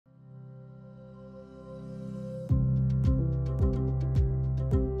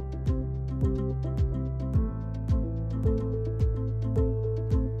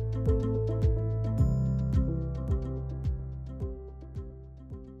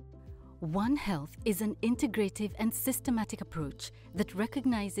One Health is an integrative and systematic approach that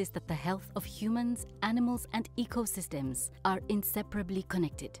recognizes that the health of humans, animals, and ecosystems are inseparably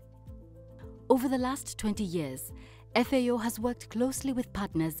connected. Over the last 20 years, FAO has worked closely with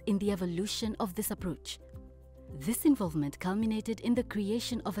partners in the evolution of this approach. This involvement culminated in the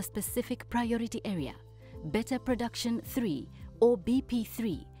creation of a specific priority area, Better Production 3 or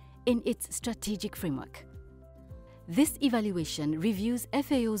BP3, in its strategic framework. This evaluation reviews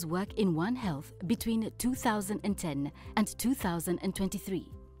FAO's work in One Health between 2010 and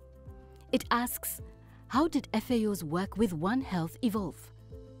 2023. It asks, how did FAO's work with One Health evolve?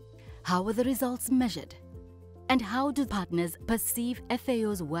 How were the results measured? And how do partners perceive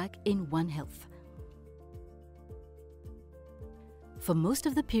FAO's work in One Health? For most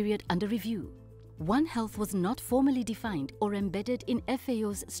of the period under review, One Health was not formally defined or embedded in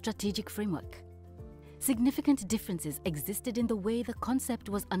FAO's strategic framework. Significant differences existed in the way the concept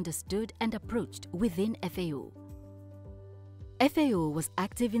was understood and approached within FAO. FAO was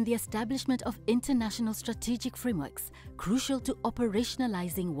active in the establishment of international strategic frameworks crucial to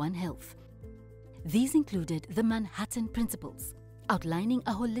operationalizing One Health. These included the Manhattan Principles, outlining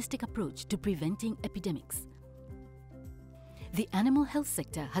a holistic approach to preventing epidemics. The animal health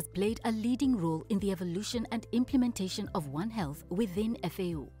sector has played a leading role in the evolution and implementation of One Health within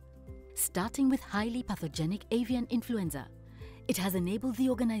FAO. Starting with highly pathogenic avian influenza, it has enabled the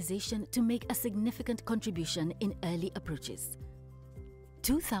organization to make a significant contribution in early approaches.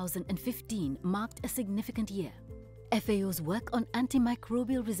 2015 marked a significant year. FAO's work on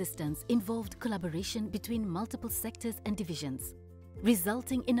antimicrobial resistance involved collaboration between multiple sectors and divisions,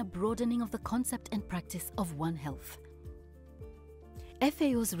 resulting in a broadening of the concept and practice of One Health.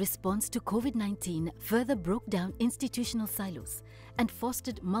 FAO's response to COVID-19 further broke down institutional silos and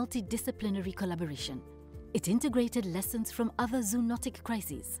fostered multidisciplinary collaboration. It integrated lessons from other zoonotic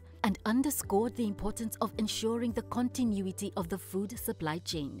crises and underscored the importance of ensuring the continuity of the food supply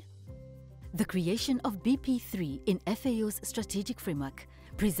chain. The creation of BP3 in FAO's strategic framework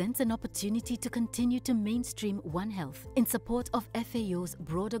presents an opportunity to continue to mainstream One Health in support of FAO's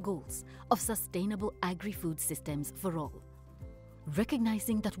broader goals of sustainable agri-food systems for all.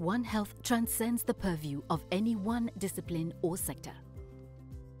 Recognizing that One Health transcends the purview of any one discipline or sector.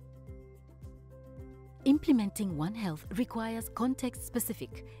 Implementing One Health requires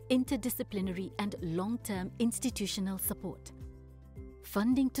context-specific, interdisciplinary and long-term institutional support.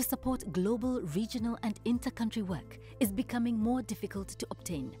 Funding to support global, regional and inter-country work is becoming more difficult to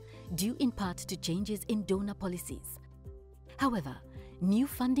obtain, due in part to changes in donor policies. However, new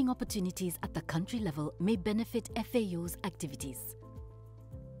funding opportunities at the country level may benefit FAO's activities.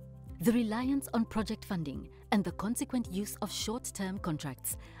 The reliance on project funding and the consequent use of short-term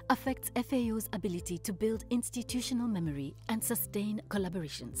contracts affects FAO's ability to build institutional memory and sustain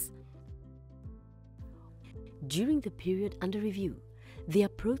collaborations. During the period under review, the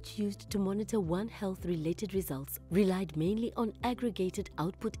approach used to monitor One Health-related results relied mainly on aggregated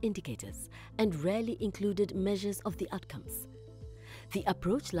output indicators and rarely included measures of the outcomes. The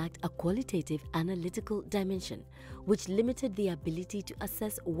approach lacked a qualitative analytical dimension, which limited the ability to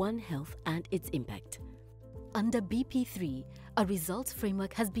assess One Health and its impact. Under BP3, a results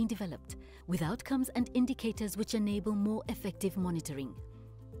framework has been developed, with outcomes and indicators which enable more effective monitoring.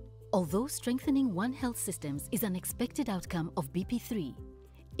 Although strengthening One Health systems is an expected outcome of BP3,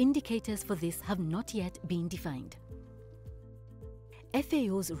 indicators for this have not yet been defined.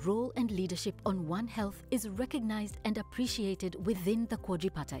 FAO's role and leadership on One Health is recognized and appreciated within the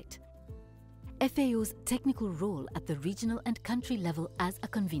quadripartite. FAO's technical role at the regional and country level as a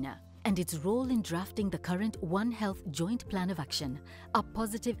convener and its role in drafting the current One Health Joint Plan of Action are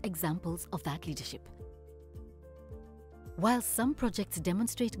positive examples of that leadership. While some projects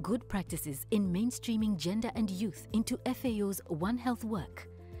demonstrate good practices in mainstreaming gender and youth into FAO's One Health work,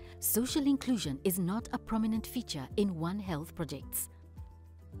 social inclusion is not a prominent feature in One Health projects.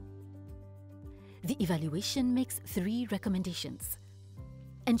 The evaluation makes 3 recommendations.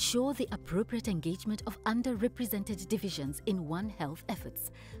 Ensure the appropriate engagement of underrepresented divisions in One Health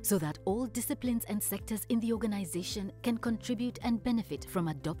efforts so that all disciplines and sectors in the organization can contribute and benefit from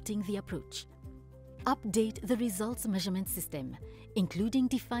adopting the approach. Update the results measurement system, including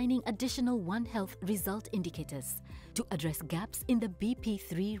defining additional One Health result indicators to address gaps in the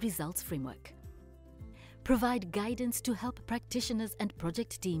BP3 results framework. Provide guidance to help practitioners and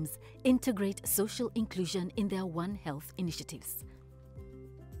project teams integrate social inclusion in their One Health initiatives.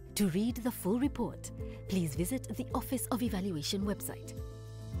 To read the full report, please visit the Office of Evaluation website.